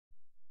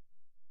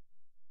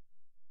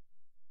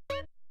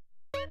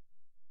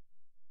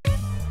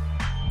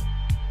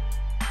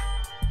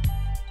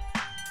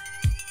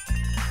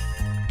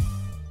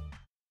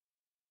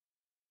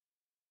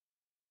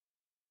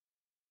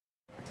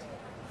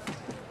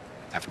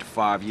After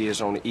 5 years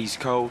on the East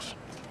Coast,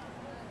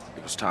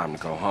 it was time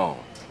to go home.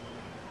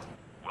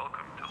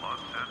 Welcome to Los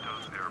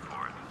Santos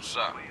Airport. What's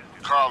up?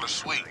 Carl is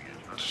sweet.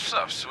 What's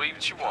up, sweet?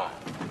 What you want?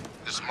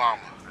 His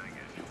mama.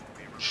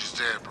 She's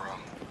dead, bro.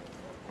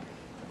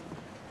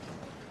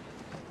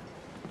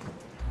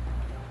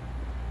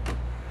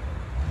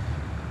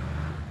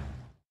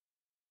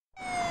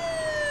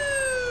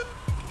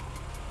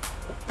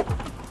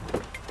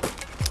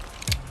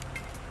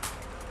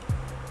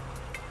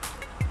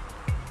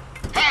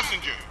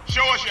 Passenger,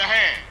 show us your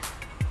hands.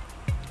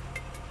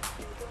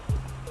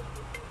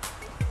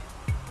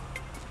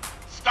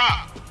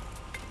 Stop.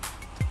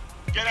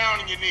 Get down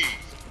on your knees.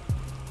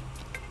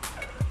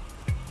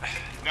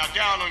 Now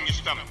down on your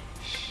stomach.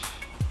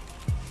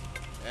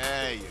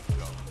 There you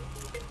go.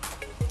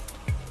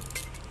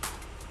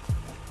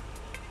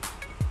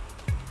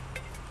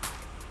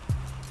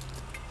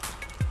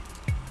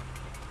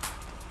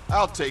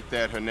 I'll take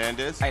that,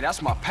 Hernandez. Hey,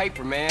 that's my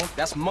paper, man.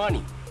 That's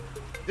money.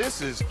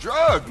 This is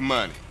drug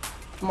money.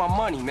 My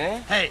money,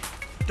 man. Hey,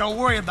 don't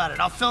worry about it.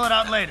 I'll fill it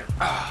out later.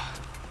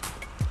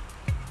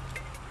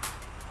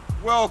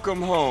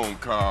 Welcome home,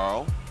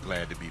 Carl.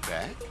 Glad to be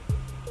back.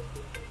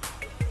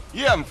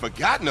 You haven't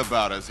forgotten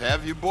about us,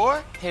 have you,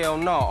 boy? Hell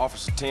no,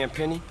 Officer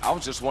Tenpenny. I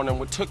was just wondering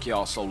what took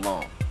y'all so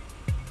long.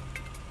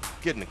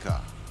 Get in the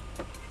car.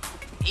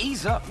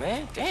 Ease up,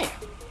 man. Damn.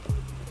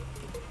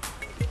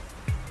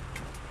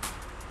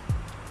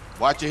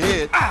 Watch your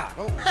head. Ah!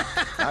 Oh,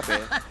 my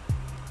bad.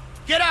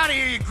 Get out of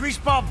here, you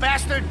greaseball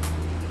bastard!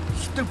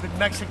 Stupid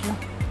Mexican.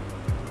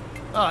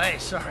 Oh, hey,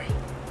 sorry.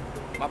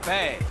 My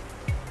bag.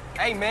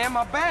 Hey, man,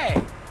 my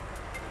bag.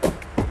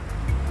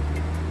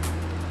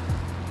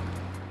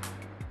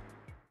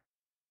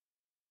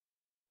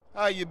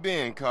 How you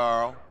been,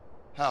 Carl?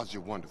 How's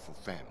your wonderful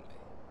family?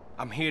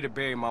 I'm here to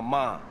bury my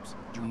moms.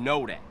 You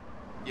know that.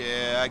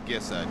 Yeah, I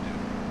guess I do.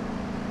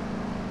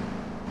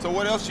 So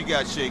what else you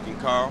got shaking,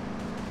 Carl?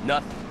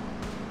 Nothing.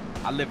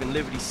 I live in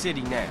Liberty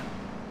City now.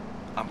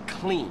 I'm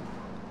clean.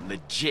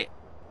 Legit.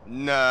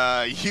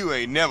 Nah, you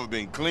ain't never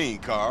been clean,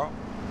 Carl.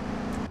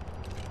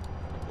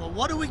 Well,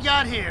 what do we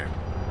got here?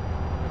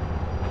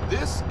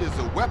 This is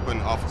a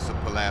weapon, Officer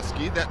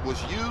Pulaski, that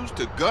was used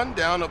to gun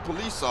down a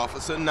police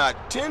officer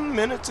not 10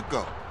 minutes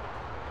ago.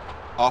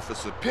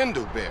 Officer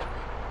Pendlebury.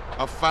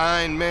 A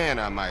fine man,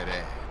 I might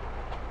add.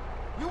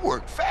 You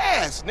work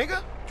fast,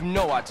 nigga. You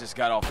know I just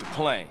got off the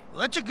plane.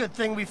 Well, that's a good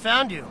thing we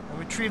found you and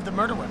retrieved the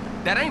murder weapon.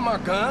 That ain't my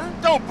gun.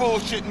 Don't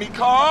bullshit me,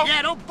 Carl.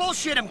 Yeah, don't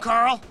bullshit him,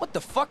 Carl. What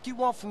the fuck you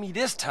want from me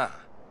this time?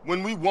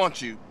 When we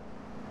want you,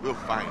 we'll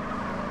find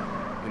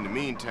you. In the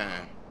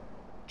meantime,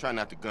 try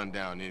not to gun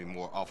down any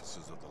more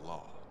officers of the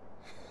law.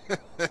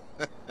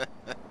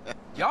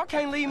 Y'all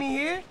can't leave me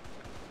here.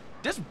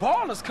 This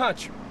baller's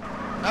country.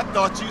 I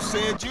thought you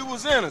said you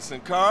was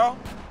innocent, Carl.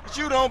 But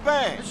you don't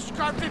bang. This is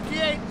car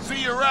 58.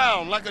 See you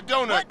around like a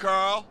donut, What?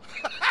 Carl.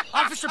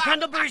 Officer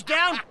Pendlebury's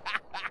down.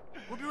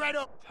 We'll be right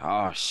up.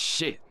 Oh,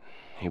 shit.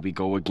 Here we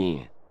go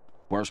again.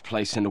 Worst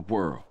place in the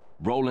world.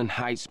 Rolling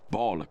Heights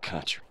baller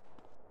country.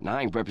 Now,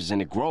 I ain't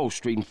represented Grove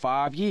Street in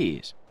 5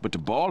 years, but the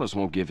ballers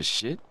won't give a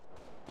shit.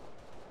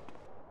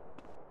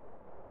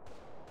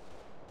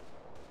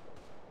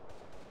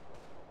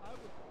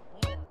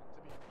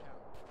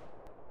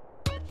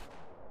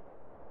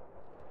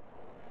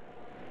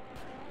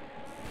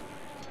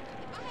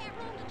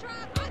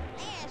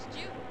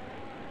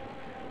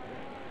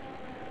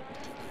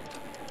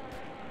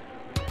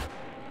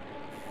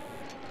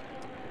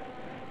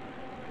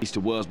 At least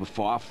it was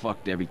before I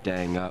fucked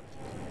everything up.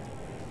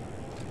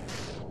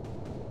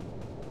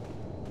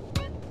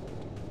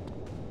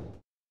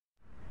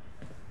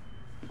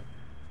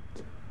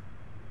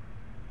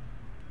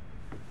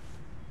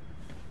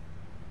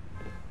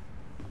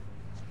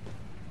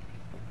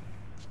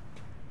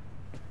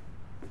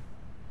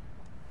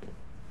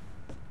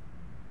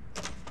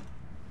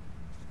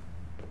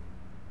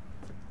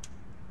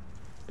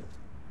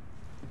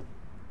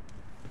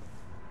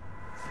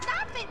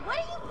 What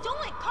are you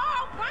doing,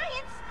 Carl?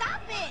 Brian,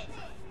 stop it!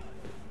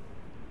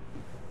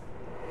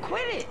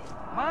 Quit it!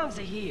 Moms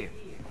are here.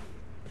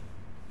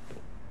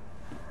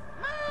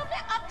 Mom,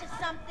 they're up to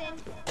something.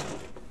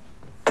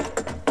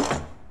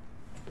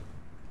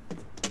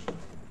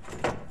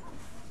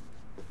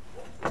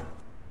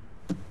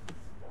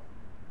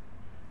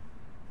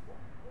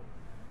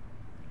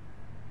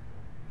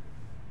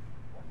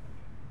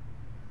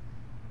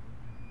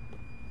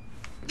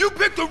 You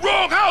picked the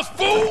wrong house,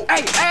 fool!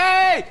 Hey,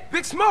 hey,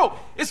 Big Smoke!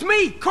 It's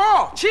me,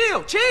 Carl!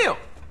 Chill, chill!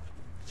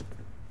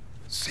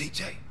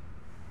 CJ?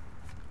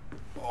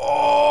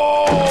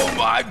 Oh,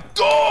 my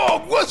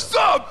dog! What's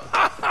up?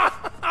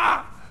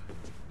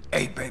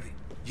 Hey, baby,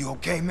 you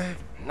okay, man?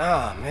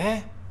 Nah,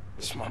 man.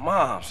 It's my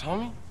mom's,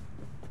 homie.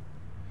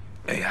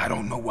 Hey, I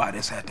don't know why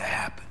this had to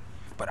happen,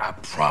 but I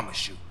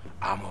promise you,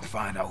 I'm gonna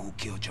find out who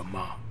killed your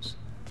moms.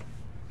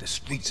 The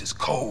streets is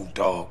cold,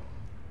 dog.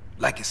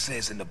 Like it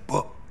says in the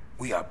book,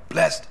 we are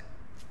blessed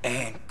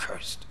and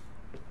cursed.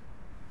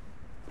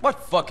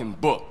 What fucking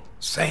book?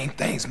 Same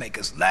things make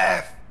us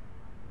laugh,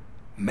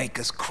 make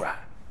us cry.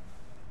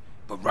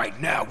 But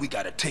right now, we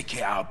gotta take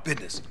care of our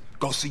business.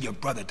 Go see your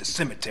brother at the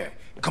cemetery.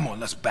 Come on,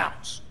 let's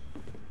bounce.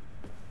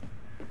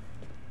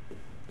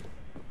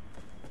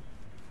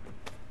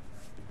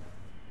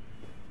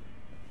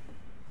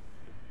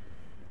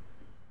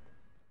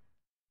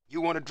 You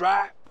wanna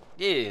drive?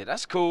 Yeah,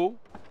 that's cool.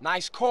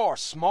 Nice car,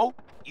 Smoke.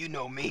 You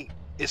know me.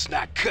 It's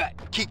not cut.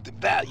 Keep the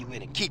value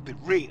in it. Keep it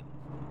real.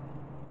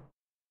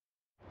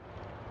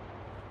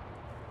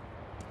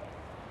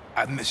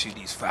 I've missed you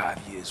these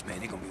 5 years, man.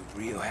 They're gonna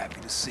be real happy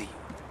to see you.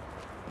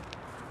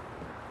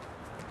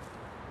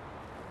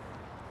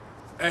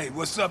 Hey,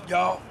 what's up,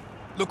 y'all?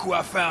 Look who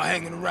I found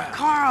hanging around.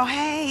 Carl,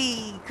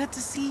 hey, good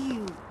to see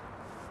you.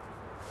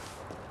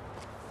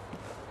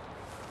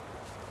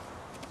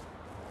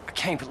 I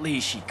can't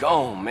believe she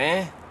gone,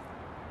 man.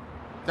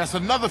 That's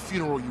another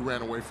funeral you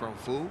ran away from,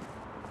 fool.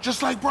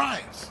 Just like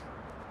Brian's.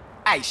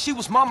 Hey, she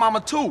was my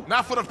mama too.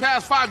 Not for the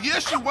past 5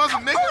 years she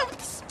wasn't,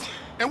 nigga.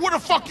 And where the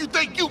fuck you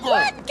think you going?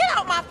 What? Get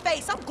out my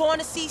face. I'm going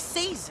to see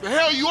Caesar. The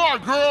hell you are,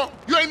 girl.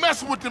 You ain't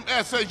messing with them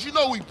essays. You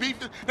know we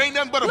beefed it. They ain't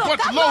nothing but a Look,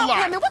 bunch I of love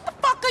lowlife. women. What the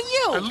fuck are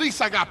you? At least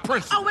I got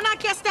principles. Oh, and I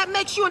guess that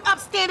makes you an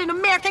upstanding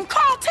American.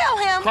 Carl, tell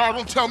him. Carl,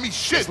 don't tell me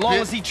shit, As long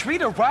bitch. as he treat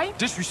her right,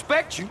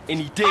 disrespect you, and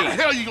he How the did.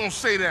 hell you gonna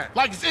say that?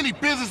 Like it's any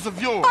business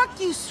of yours. Fuck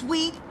you,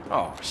 sweet.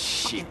 Oh,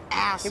 shit.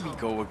 Asshole. Here we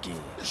go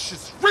again. This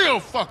shit's real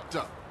fucked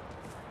up.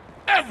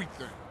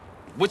 Everything.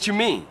 What you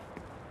mean?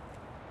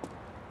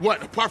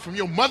 What, apart from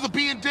your mother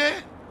being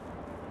dead?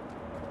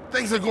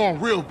 Things are going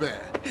real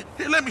bad.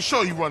 Here, let me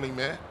show you, Running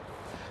Man.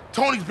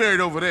 Tony's buried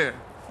over there.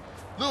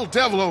 Little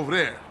Devil over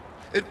there.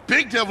 And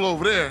Big Devil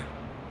over there.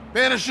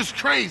 Man, it's just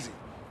crazy.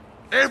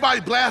 Everybody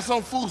blasts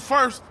on fools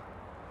first,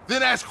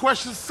 then ask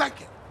questions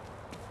second.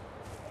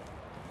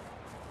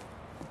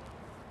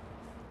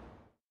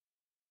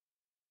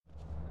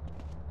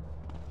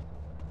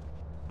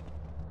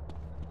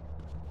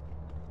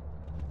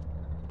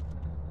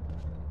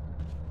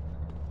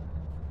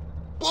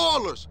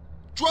 Ballers!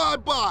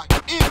 Drive-by!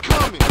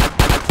 Incoming!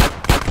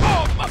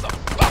 Oh,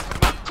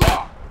 motherfucker, my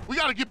car! We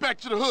gotta get back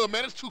to the hood,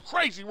 man. It's too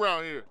crazy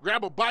around here.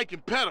 Grab a bike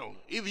and pedal.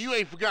 Either you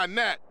ain't forgotten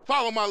that.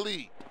 Follow my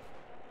lead.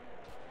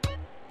 The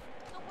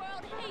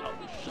world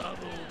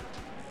hates me.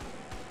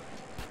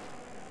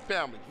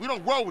 Family. We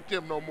don't roll with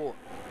them no more.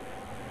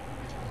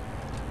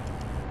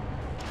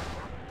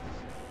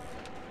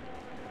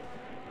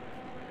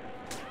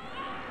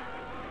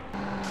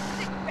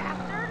 Sick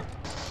bastard.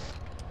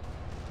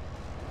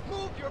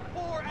 Move your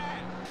poor ass!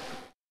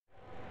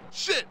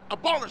 Shit! A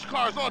baller's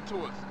car's onto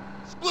us.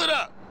 Split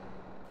up!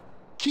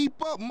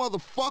 Keep up,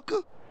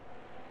 motherfucker!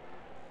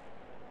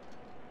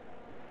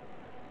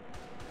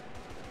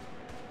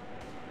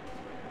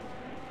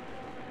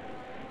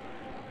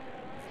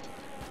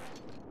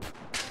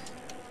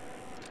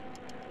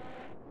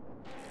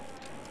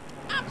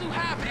 I'm too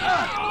happy!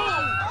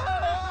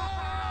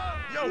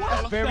 Yo,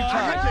 That's very I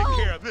kind. can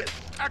take care of this.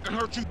 I can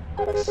hurt you.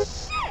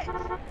 Shit.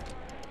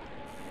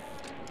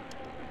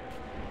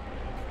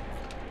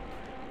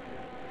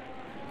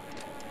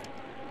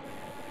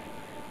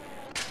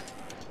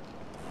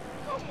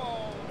 Come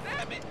on,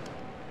 damn it!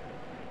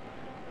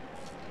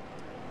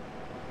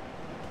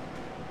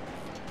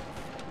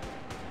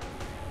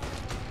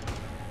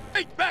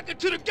 Hey, back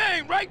into the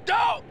game, right,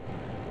 dog?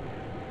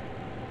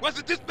 Was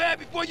it this bad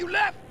before you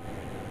left?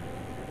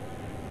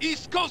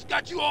 East Coast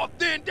got you all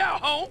thinned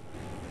out, home.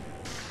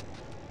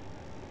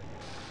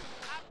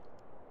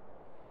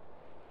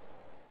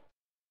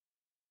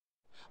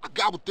 I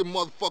got with them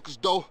motherfuckers,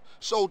 though.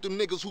 Sold them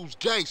niggas who's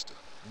gangster.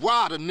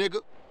 Ryder,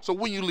 nigga. So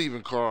when you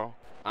leaving, Carl?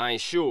 I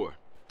ain't sure.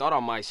 Thought I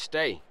might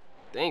stay.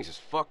 Things is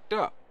fucked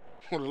up.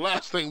 Well, the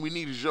last thing we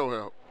need is your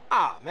help.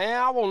 Ah,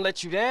 man, I won't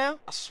let you down.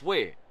 I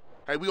swear.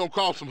 Hey, we gonna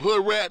call some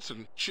hood rats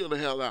and chill the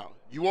hell out.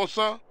 You want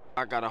some?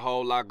 I got a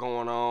whole lot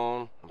going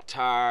on. I'm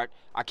tired.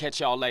 I'll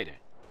catch y'all later.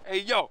 Hey,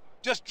 yo,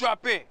 just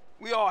drop in.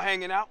 We all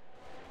hanging out.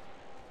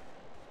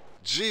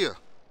 Gia,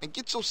 and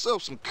get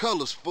yourself some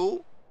colors,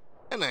 fool.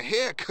 And a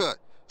haircut.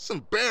 It's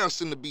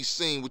embarrassing to be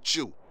seen with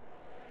you.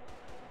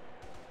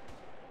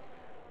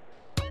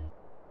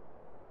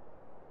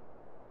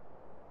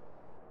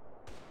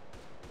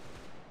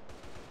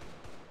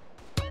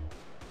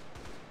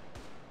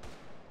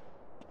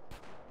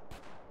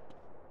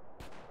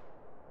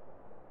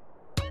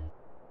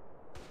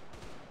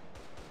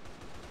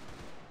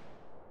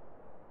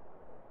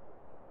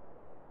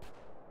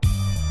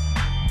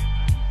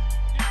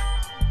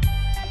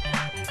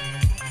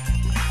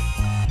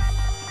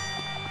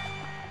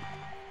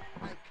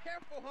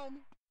 Careful,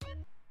 homie.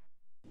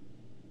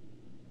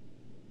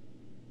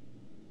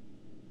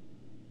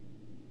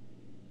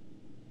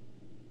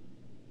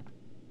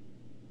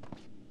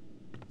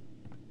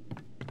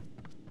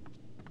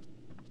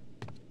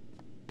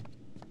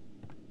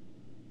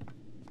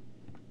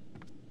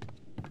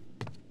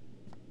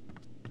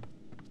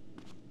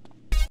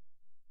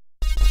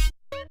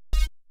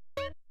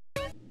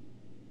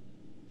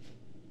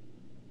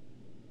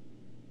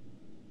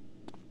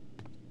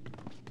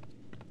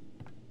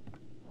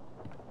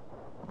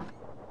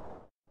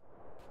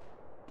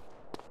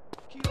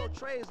 Kilo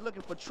Trey is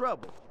looking for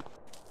trouble.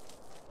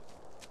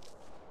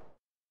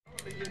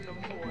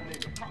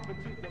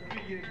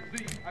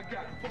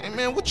 Hey,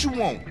 man, what you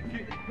want?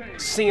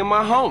 Seeing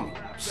my homie.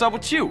 What's up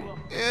with you?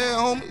 Yeah,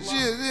 homie.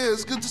 Yeah,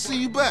 it's good to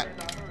see you back.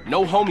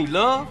 No homie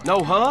love?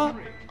 No hug?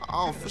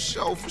 Oh, for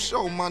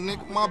sure, my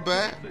nigga. My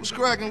bad. What's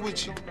cracking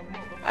with you?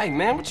 Hey,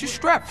 man, what you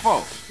strapped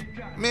for?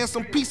 Man,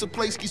 some pizza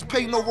place keeps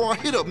paying over our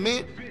hit up,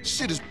 man.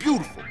 Shit is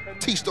beautiful.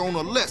 Teach the owner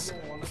a lesson.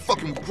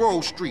 Fucking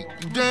Grove Street.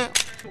 You down?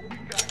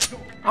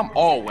 I'm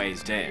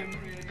always down.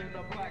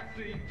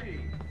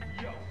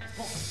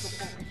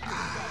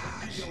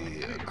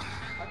 Shit.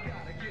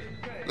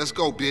 Let's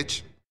go,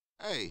 bitch.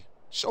 Hey,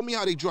 show me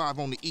how they drive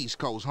on the East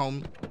Coast,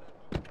 homie.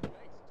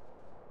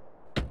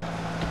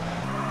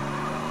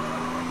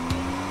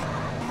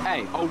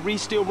 Hey, O'Ree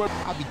still run?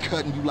 I be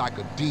cutting you like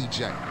a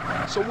DJ.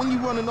 So when you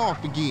running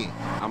off again?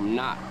 I'm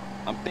not.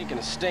 I'm thinking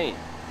of staying.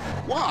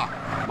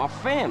 Why? My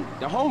family,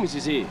 the homies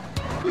is here.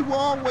 We were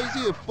always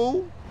here,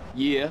 fool.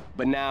 Yeah,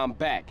 but now I'm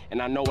back,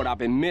 and I know what I've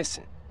been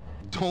missing.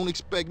 Don't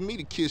expect me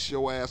to kiss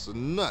your ass or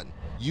nothing.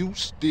 You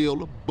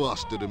still a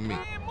buster to me.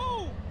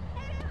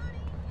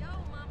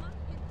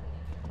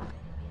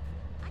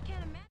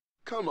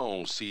 Come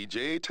on,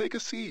 CJ, take a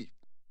seat.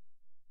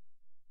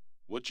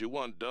 What you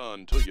want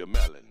done to your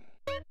melon?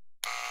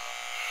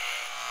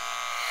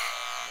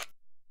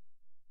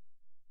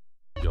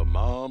 Your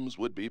moms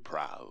would be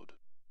proud.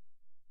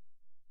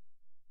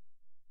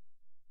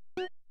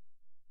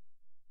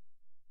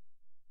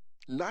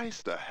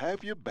 Nice to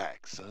have you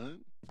back,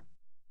 son.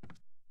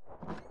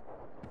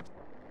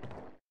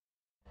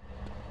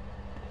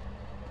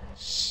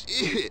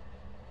 Shit,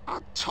 I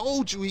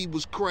told you he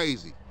was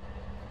crazy.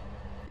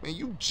 Man,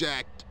 you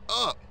jacked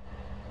up.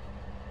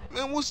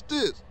 Man, what's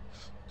this?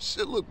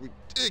 Shit look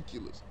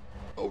ridiculous.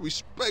 No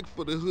respect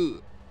for the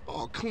hood.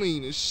 All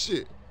clean as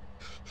shit.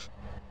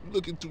 You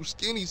looking too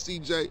skinny,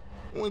 CJ.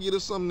 I wanna get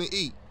us something to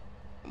eat.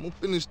 I'm gonna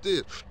finish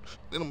this,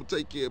 then I'm gonna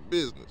take care of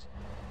business.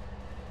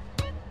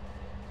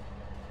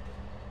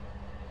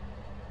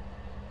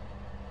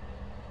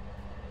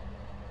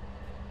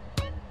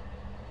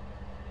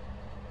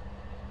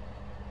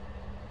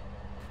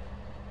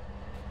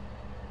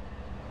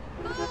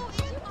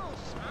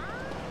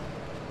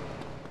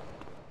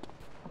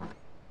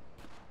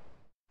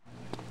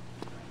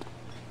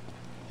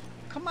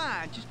 Come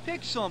on, just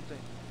pick something.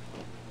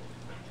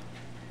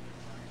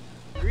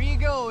 Here you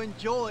go,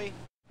 enjoy.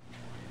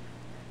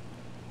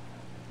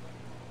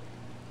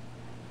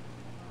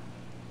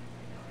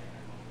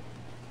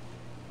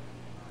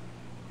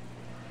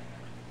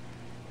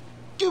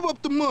 Give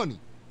up the money.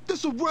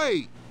 This a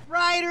raid.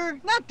 Ryder,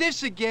 not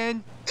this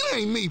again. It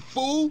ain't me,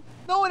 fool.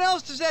 No one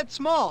else is that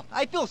small.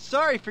 I feel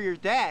sorry for your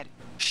dad.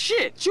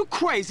 Shit, you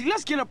crazy.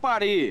 Let's get up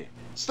out of here.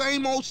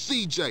 Same old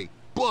CJ.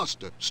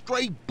 Buster.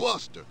 Straight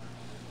Buster.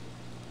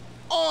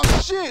 Oh,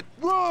 shit!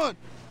 Run!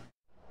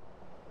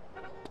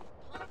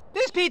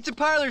 This pizza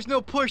parlor's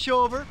no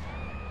pushover.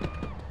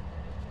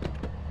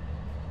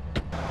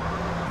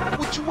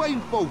 What you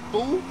waiting for,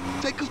 fool?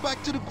 Take us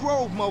back to the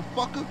Grove,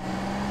 motherfucker.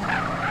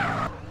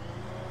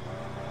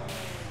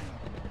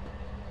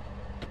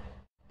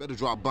 Better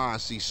drop by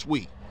and see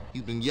Sweet.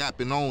 He's been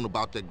yapping on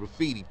about that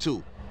graffiti,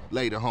 too.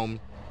 Later, homie.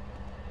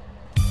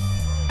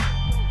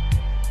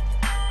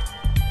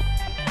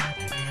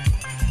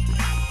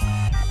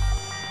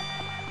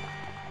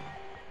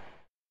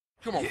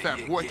 Come on,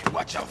 fat boy. Yeah.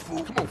 Watch out,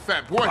 fool. Come on,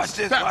 fat boy. Watch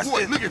this, fat watch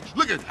boy, this.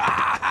 look at.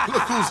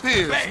 Look who's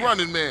here. It's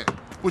Running Man.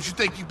 What, you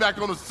think you back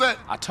on the set?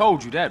 I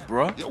told you that,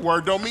 bruh. Your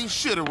word don't mean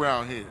shit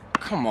around here.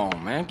 Come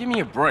on, man. Give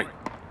me a break.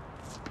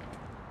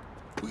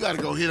 We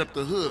gotta go hit up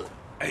the hood.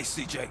 Hey,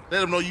 CJ.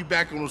 Let them know you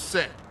back on the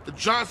set. The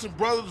Johnson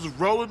brothers is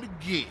rolling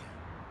again.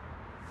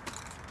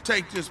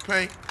 Take this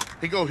paint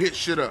and go hit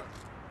shit up.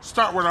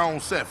 Start with our own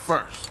set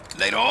first.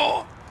 Later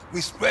on,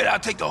 we spread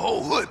out, take the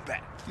whole hood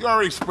back. You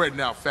already spreading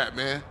out, fat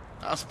man.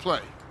 Let's play.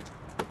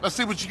 Let's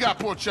see what you got,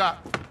 pork chop.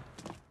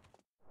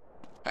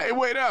 Hey,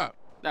 wait up.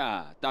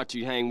 Ah, thought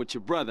you hang with your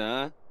brother,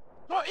 huh?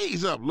 Oh,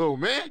 ease up, little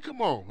man. Come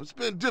on. It's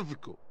been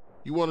difficult.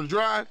 You want to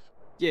drive?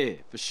 Yeah,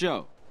 for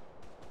sure.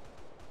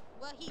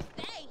 Well, he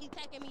say he's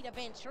taking me to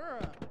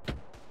Ventura.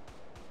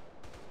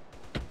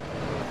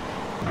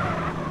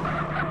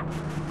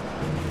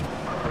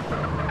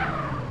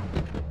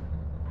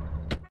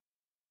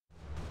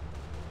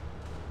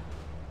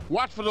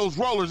 Watch for those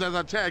rollers as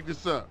I tag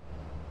this up.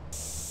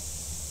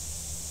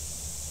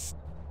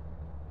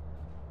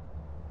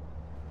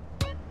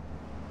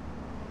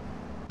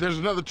 There's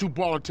another 2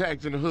 baller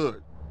tags in the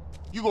hood.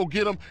 You go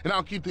get them, and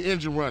I'll keep the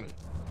engine running.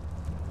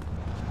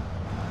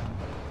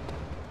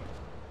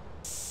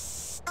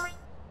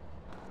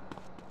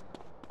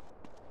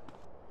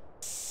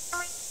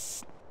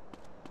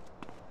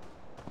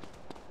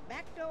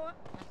 Back door.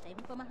 I'm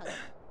saving for my husband.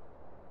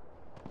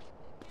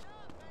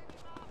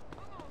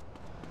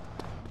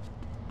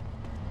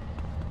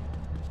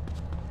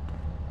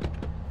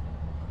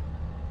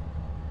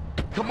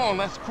 Come on,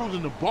 let's cruise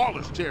into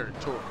ballers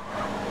territory.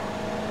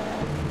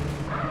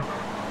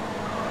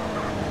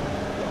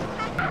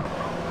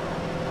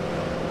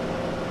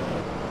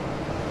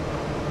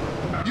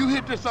 You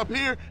hit this up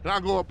here, and I'll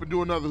go up and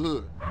do another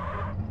hood.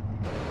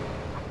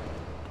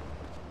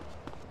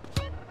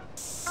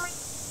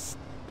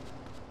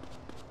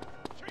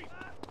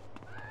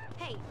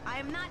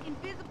 am not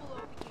invisible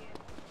over here.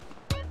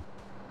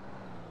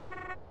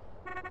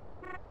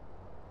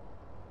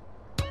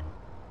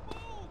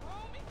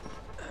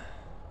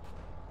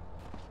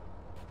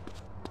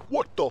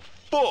 What the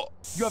fuck?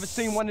 You ever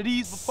seen one of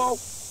these before?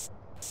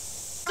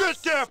 Get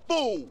that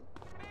fool!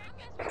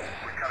 We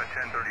got a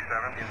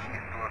 1037 in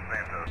East Los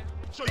Santos.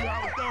 Show you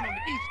how it's done on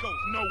the East Coast.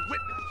 No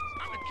witnesses.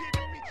 I'm the kid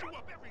that beats you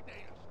up every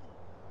day in school.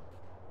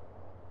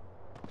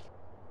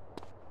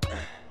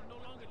 No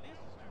longer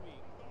listens to me.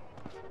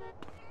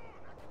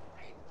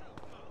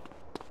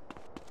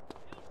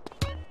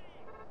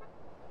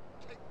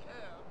 Take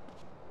care.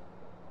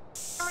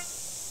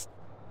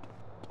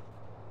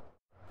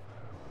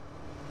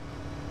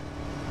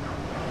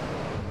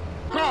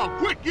 Come on,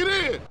 quick, get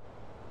in!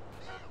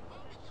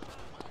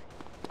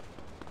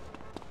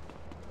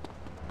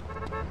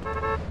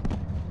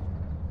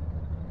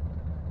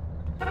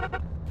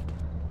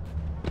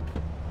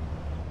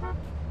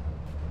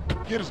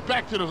 Get us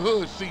back to the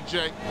hood,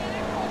 CJ.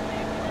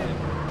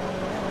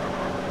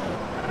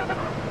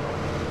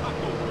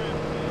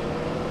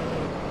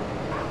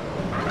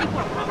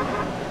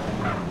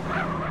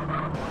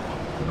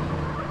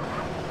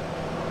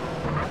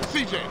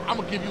 CJ, I'm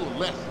gonna give you a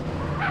lesson.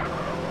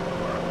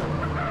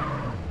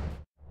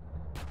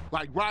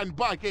 Like riding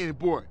bike, ain't it,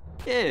 boy?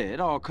 Yeah, it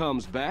all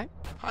comes back.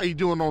 How you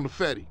doing on the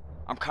Fetty?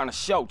 I'm kinda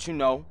short, you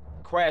know.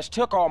 Crash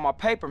took all my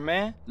paper,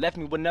 man. Left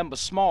me with nothing but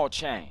small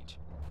change.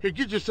 Here,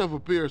 get yourself a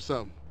beer or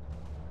something.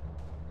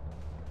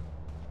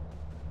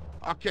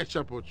 I'll catch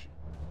up with you.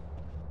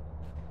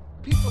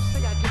 People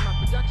say I give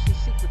my production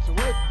secrets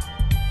away.